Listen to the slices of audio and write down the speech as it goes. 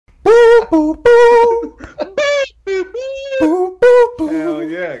Boo, boo. Boo, boo, boo. Hell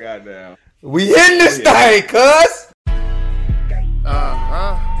yeah, goddamn. We in this thing, cuz.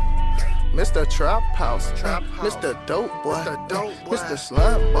 Mr. Trap House, Mr. Dope Boy, Mr.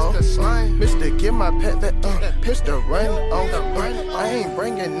 Slime Ball, Mr. Get My Pet Back, Mr. Run Off, I ain't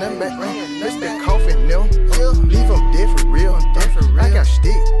bringing none back, Mr. Coffin Nil, leave him dead for real, I got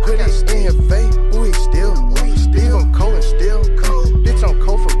stick, put it in your face, ooh he still, leave him cold and still, bitch I'm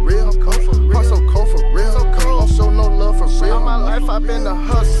cold for real, I'm so cold for real, I'm so no love for real, all my life I've been a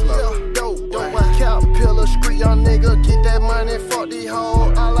hustler, dope Caterpillar, street young nigga, get that money, fuck these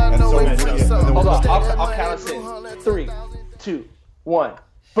hoes, all I know is Hold on, I'll count us in. 3, 2, 1,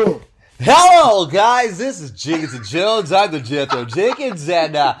 boom. Hello, guys. This is Jenkins and Jones. I'm the Jethro Jenkins,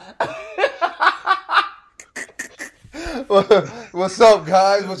 and what's up,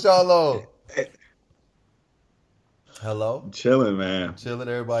 guys? What y'all on? Hello. Chilling, man. Chilling,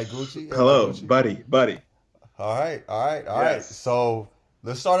 everybody. Gucci. Hello, Gucci? buddy. All right. Yes. So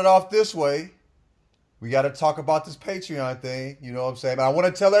let's start it off this way. We got to talk about this Patreon thing. You know what I'm saying? And I want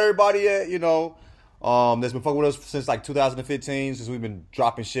to tell everybody that, that's been fucking with us since like 2015, since we've been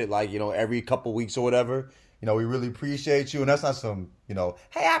dropping shit like, every couple weeks or whatever. We really appreciate you. And that's not some,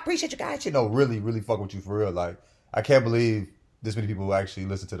 hey, I appreciate you guys. Really, really fuck with you for real. Like, I can't believe this many people actually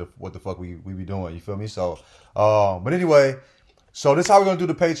listen to what the fuck we be doing. You feel me? So, but anyway, so this is how we're going to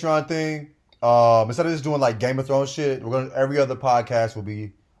do the Patreon thing. Instead of just doing like Game of Thrones shit, every other podcast will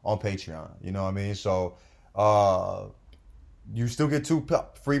be on Patreon. You know what I mean? So, you still get 2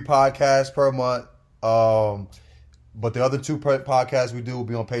 free podcasts per month. But the other 2 podcasts we do will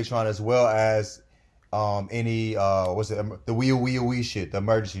be on Patreon, as well as any the wee shit, the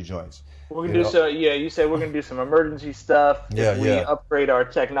emergency joints. We're gonna do so. Yeah, you said we're gonna do some emergency stuff. Yeah, we upgrade our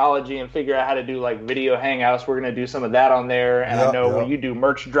technology and figure out how to do like video hangouts. We're gonna do some of that on there. And I know when you do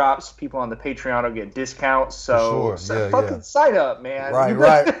merch drops, people on the Patreon will get discounts. So sign up, man. Right.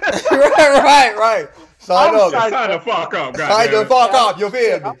 right. Sign up. Sign the fuck up, guys. Sign the fuck up. You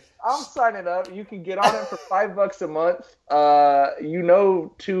feel me? I'm signing up. You can get on it for $5 a month.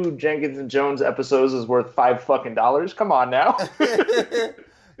 2 Jenkins and Jones episodes is worth $5 Come on now.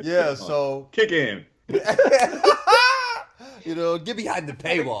 Yeah, so kick in. Get behind the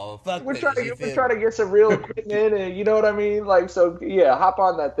paywall. Fuck we're trying to get some real equipment, and you know what I mean. Like, so yeah, hop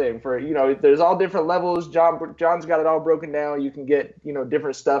on that thing for There's all different levels. John's got it all broken down. You can get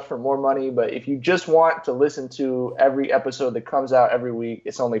different stuff for more money. But if you just want to listen to every episode that comes out every week,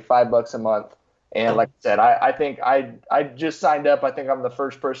 it's only $5 a month. And like I said, I think I just signed up. I think I'm the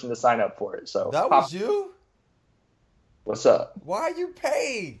first person to sign up for it. So that was you. What's up? Why are you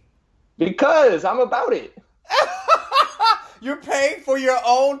paid? Because I'm about it. You're paying for your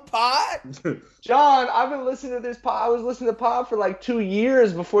own pod? John, I've been listening to this pod. I was listening to pod for like 2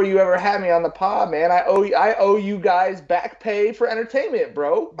 years before you ever had me on the pod, man. I owe you guys back pay for entertainment,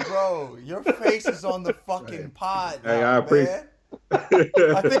 bro. Bro, your face is on the fucking pod now, hey, I appreciate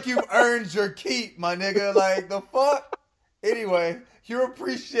I think you've earned your keep, my nigga. Like, the fuck? Anyway, you're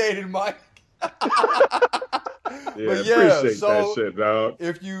appreciated, Mike. Appreciate that shit, dog.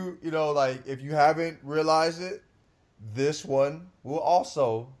 If if you haven't realized it, this will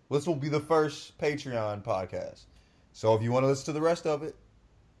be the first Patreon podcast. So if you want to listen to the rest of it,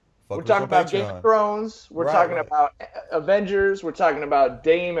 we're talking about Game of Thrones. We're talking about Avengers. We're talking about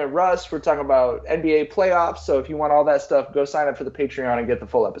Dame and Russ. We're talking about NBA playoffs. So if you want all that stuff, go sign up for the Patreon and get the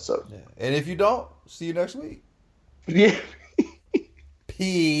full episode. Yeah. And if you don't, see you next week. Yeah.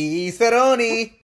 Peace, Aroni.